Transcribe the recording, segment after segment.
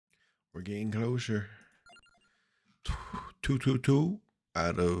We're getting closer. 222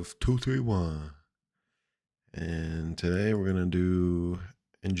 out of 231. And today we're going to do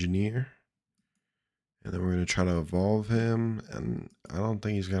engineer. And then we're going to try to evolve him. And I don't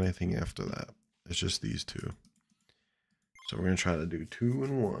think he's got anything after that. It's just these two. So we're going to try to do 2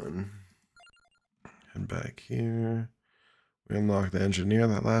 and 1. And back here. We unlock the engineer,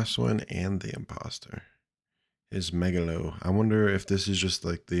 that last one, and the imposter. His Megalo. I wonder if this is just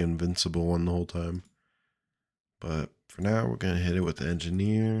like the invincible one the whole time. But for now, we're going to hit it with the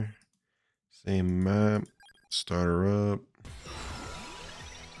engineer. Same map. Start her up.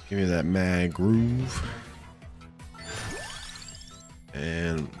 Give me that mad groove.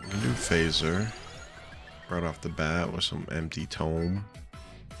 And we do phaser. Right off the bat with some empty tome.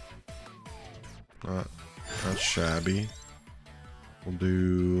 Not shabby. We'll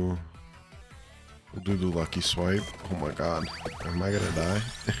do the lucky swipe. Oh my god. Am I gonna die?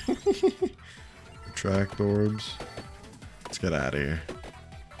 Track orbs. Let's get out of here.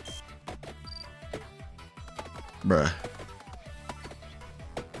 Bruh.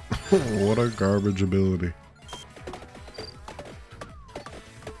 What a garbage ability.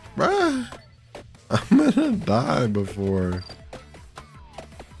 Bruh. I'm gonna die before.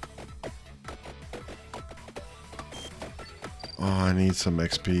 Oh, I need some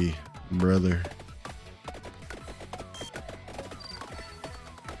XP, brother.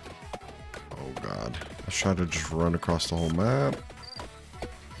 Oh god. Let's try to just run across the whole map.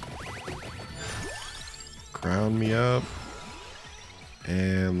 Crown me up.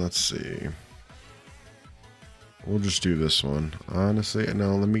 And let's see. We'll just do this one. Honestly,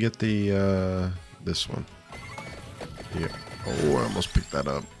 no, let me get the this one. Yeah. Oh, I almost picked that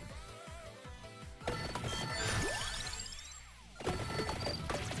up.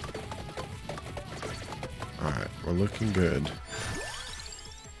 Alright, we're looking good.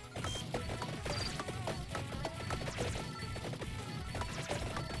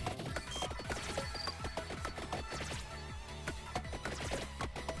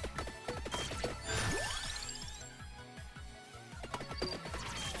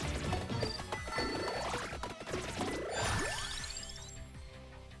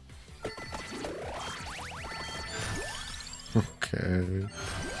 Okay.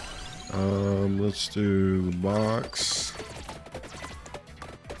 Let's do the box.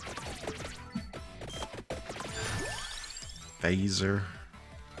 Phaser.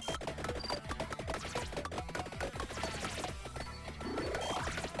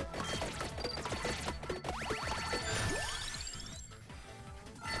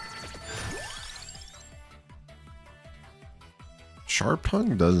 Sharp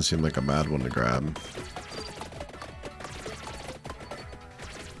tongue doesn't seem like a bad one to grab.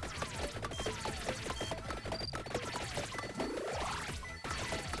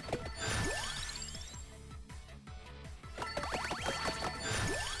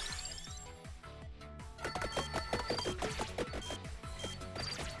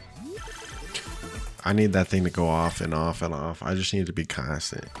 I need that thing to go off and off and off. I just need to be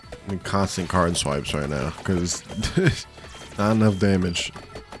constant. I need constant card swipes right now because not enough damage.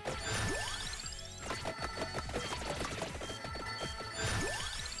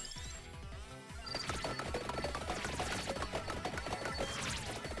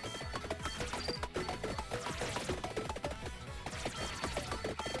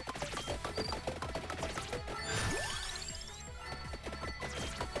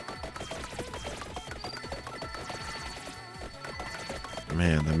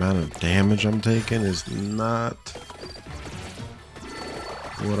 Man, the amount of damage I'm taking is not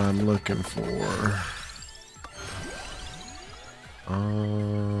what I'm looking for.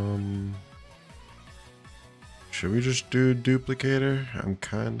 Should we just do duplicator? I'm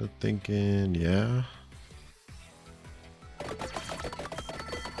kind of thinking, yeah.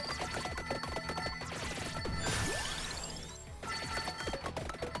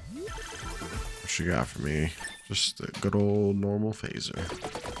 What she got for me? Just a good old normal phaser.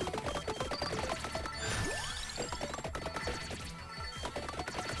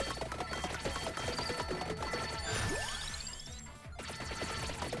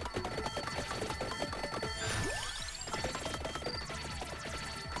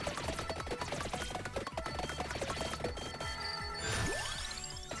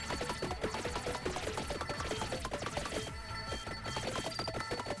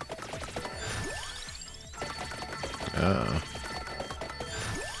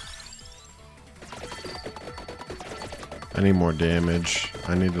 I need more damage.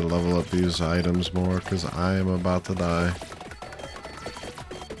 I need to level up these items more because I am about to die.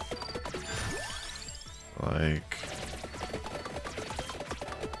 Like,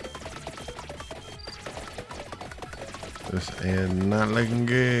 This and not looking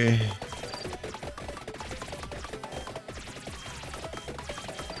good.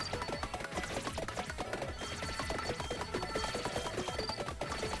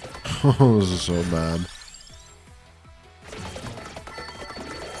 Oh, this is so bad.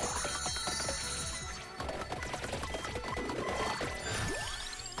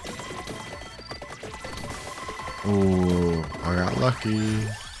 Oh, I got lucky.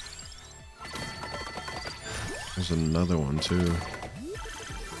 There's another one too.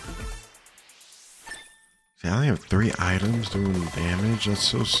 See, I only have 3 items doing damage. That's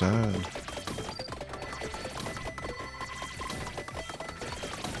so sad.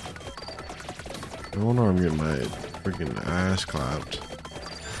 No wonder I'm getting my freaking ass clapped.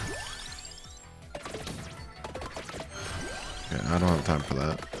 Yeah, I don't have time for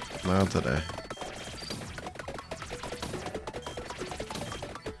that. Not today.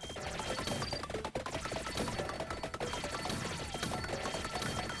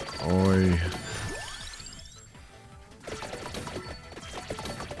 Oi.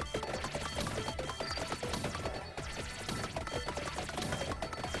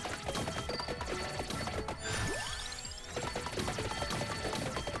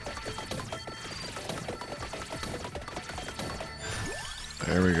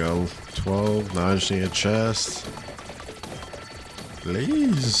 There we go. 12. Now I just need a chest.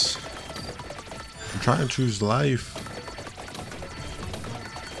 Please. I'm trying to choose life.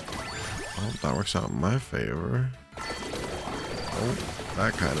 Oh, that works out in my favor. Oh,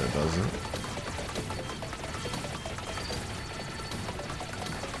 that kind of doesn't.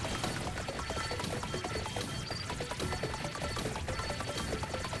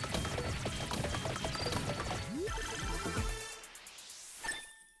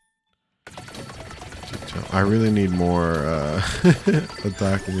 I really need more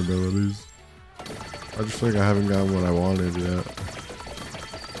attacking abilities. I just feel like I haven't gotten what I wanted yet.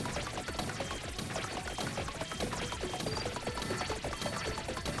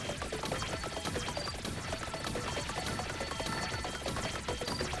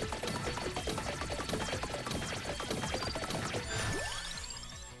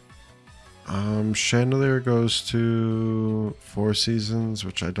 Chandelier goes to 4 seasons,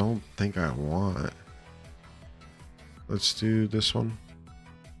 which I don't think I want. Let's do this one.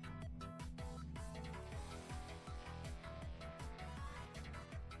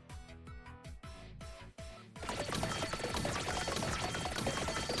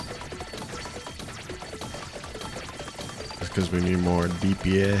 Just because we need more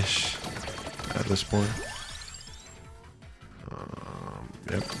DPS at this point.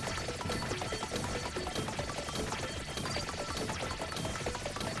 Yep.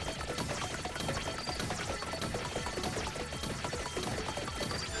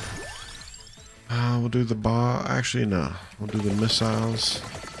 We'll do the ball. Actually, no. We'll do the missiles.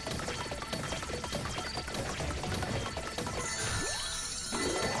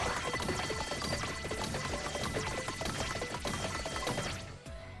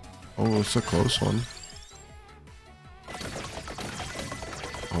 Oh, it's a close one.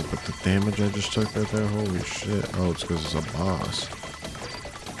 Oh, but the damage I just took right there, holy shit. Oh, it's because it's a boss.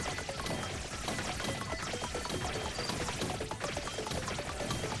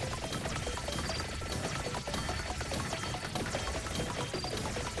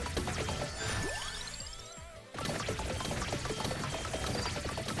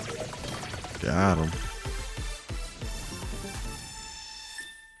 Got him.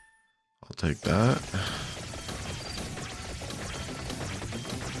 I'll take that.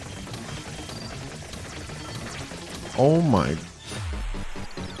 Oh my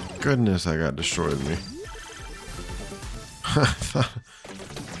goodness, I got destroyed me. I thought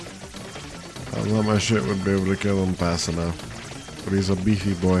my shit would be able to kill him fast enough. But he's a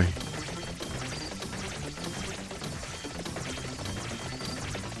beefy boy.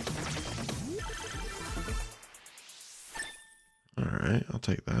 Alright, I'll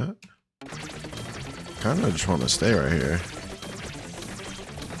take that. Kinda just want to stay right here.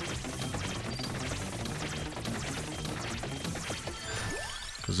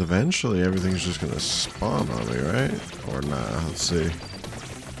 Because eventually everything's just going to spawn on me, right? Or not? Let's see.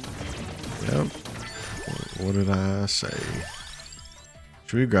 Yep. What did I say?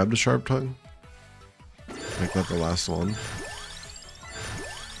 Should we grab the sharp tongue? Make that the last one.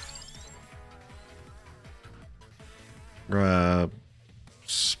 Grab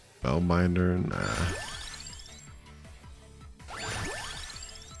Spellbinder. Nah.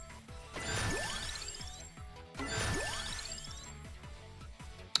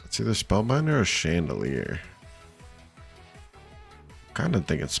 It's either Spellbinder or Chandelier. Kind of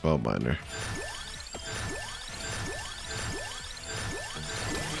think it's Spellbinder.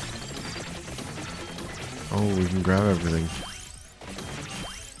 Oh, we can grab everything.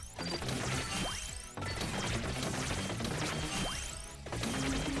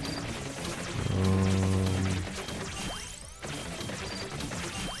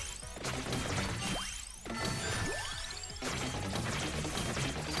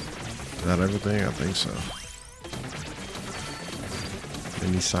 Is that everything? I think so.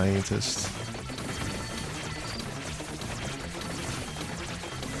 Any scientists?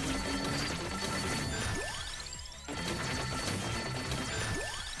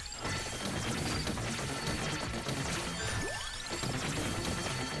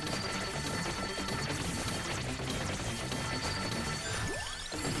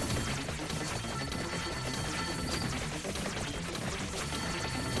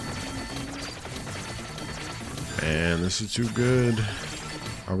 Man, this is too good.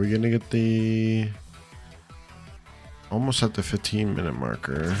 Are we gonna get the almost at the 15-minute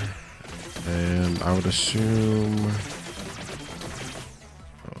marker? And I would assume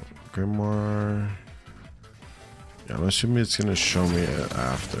Grimoire. Yeah, I'm assuming it's gonna show me it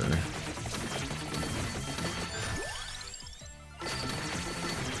after.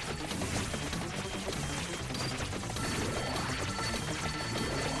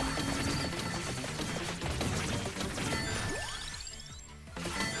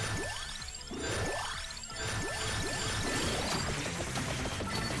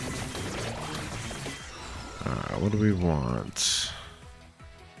 What do we want?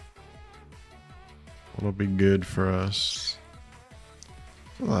 What'll be good for us?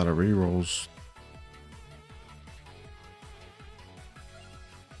 A lot of rerolls.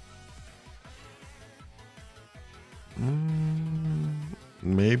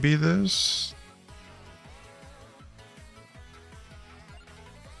 Maybe this?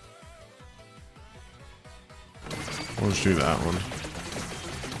 We'll just do that one.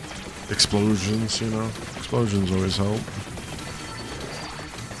 Explosions, you know? Explosions always help.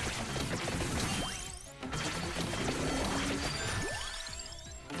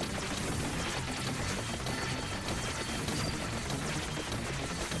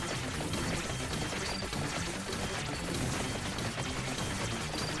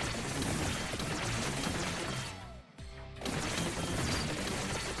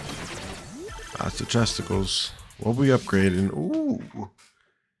 That's the chesticles. What we upgrading? Ooh.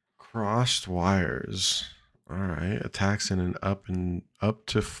 Crossed wires. Alright. Attacks in up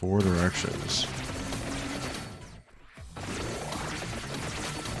to 4 directions.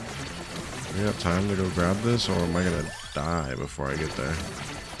 Do we have time to go grab this, or am I gonna die before I get there?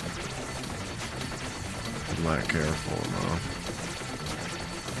 I'm not careful enough.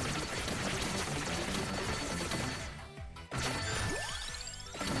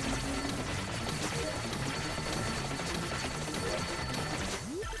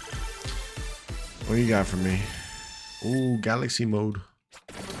 What do you got for me? Ooh, galaxy mode.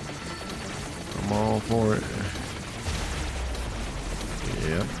 I'm all for it.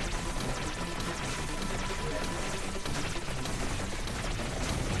 Yep.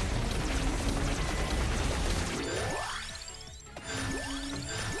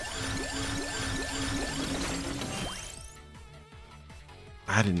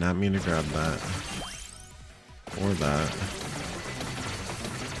 I did not mean to grab that. Or that.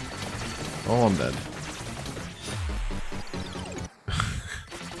 Oh, I'm dead.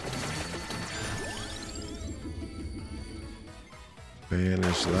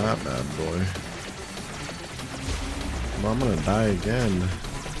 Banish that bad boy. I'm gonna die again.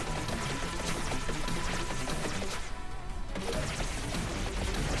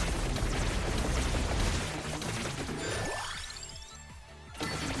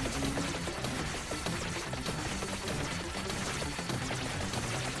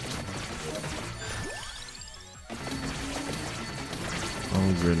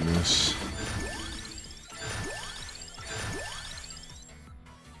 Oh goodness.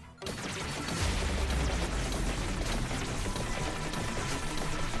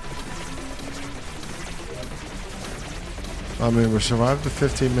 I mean, we survived the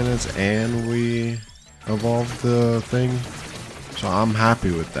 15 minutes and we evolved the thing, so I'm happy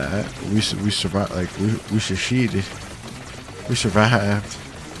with that. We survived, like we succeeded. We survived,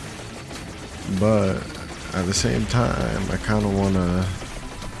 but at the same time, I kind of want to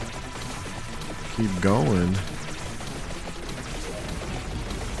keep going.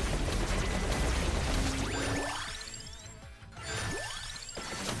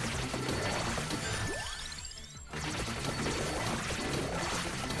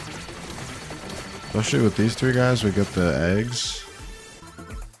 Especially with these 3 guys, we get the eggs.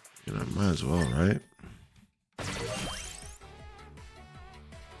 You know, might as well, right?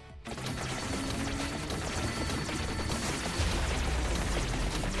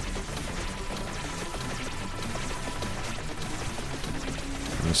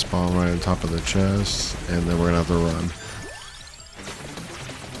 gonna spawn right on top of the chest, and then we're gonna have to run.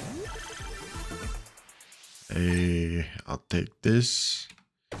 Hey, I'll take this.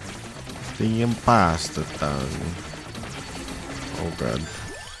 The imposter tongue. Oh god.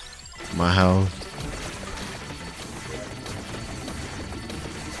 My health.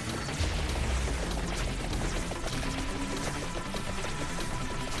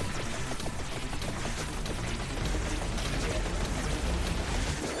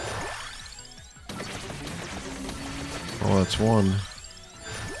 Oh, that's one.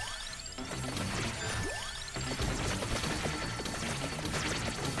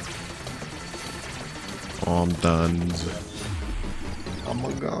 Oh, I'm done. I'm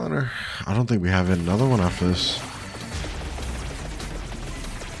a goner. I don't think we have another one after this.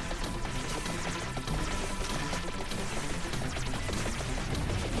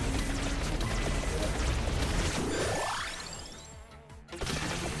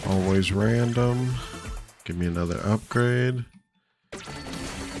 Always random. Give me another upgrade.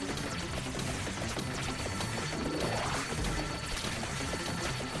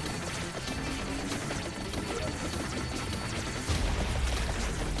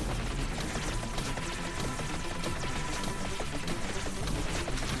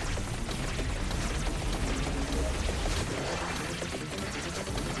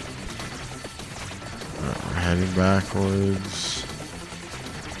 We're heading backwards.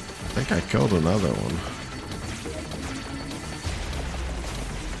 I think I killed another one.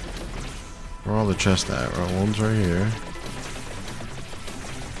 Where are all the chests at? Well, one's right here.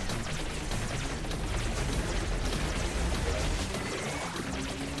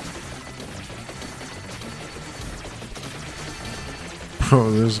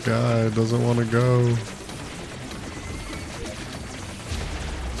 Bro, this guy doesn't want to go.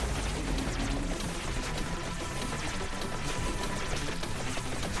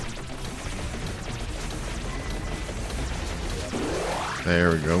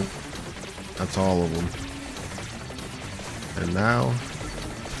 There we go. That's all of them. And now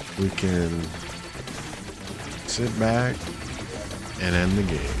we can sit back and end the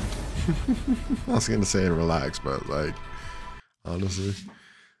game. I was gonna say relax, but like honestly,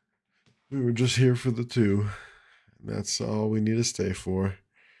 we were just here for the two. And that's all we need to stay for.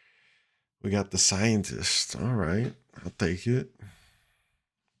 We got the scientist. All right, I'll take it.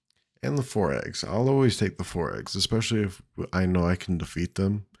 And the 4 eggs. I'll always take the 4 eggs, especially if I know I can defeat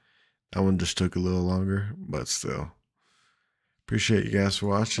them. That one just took a little longer, but still. Appreciate you guys for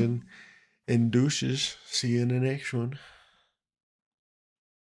watching. And deuces. See you in the next one.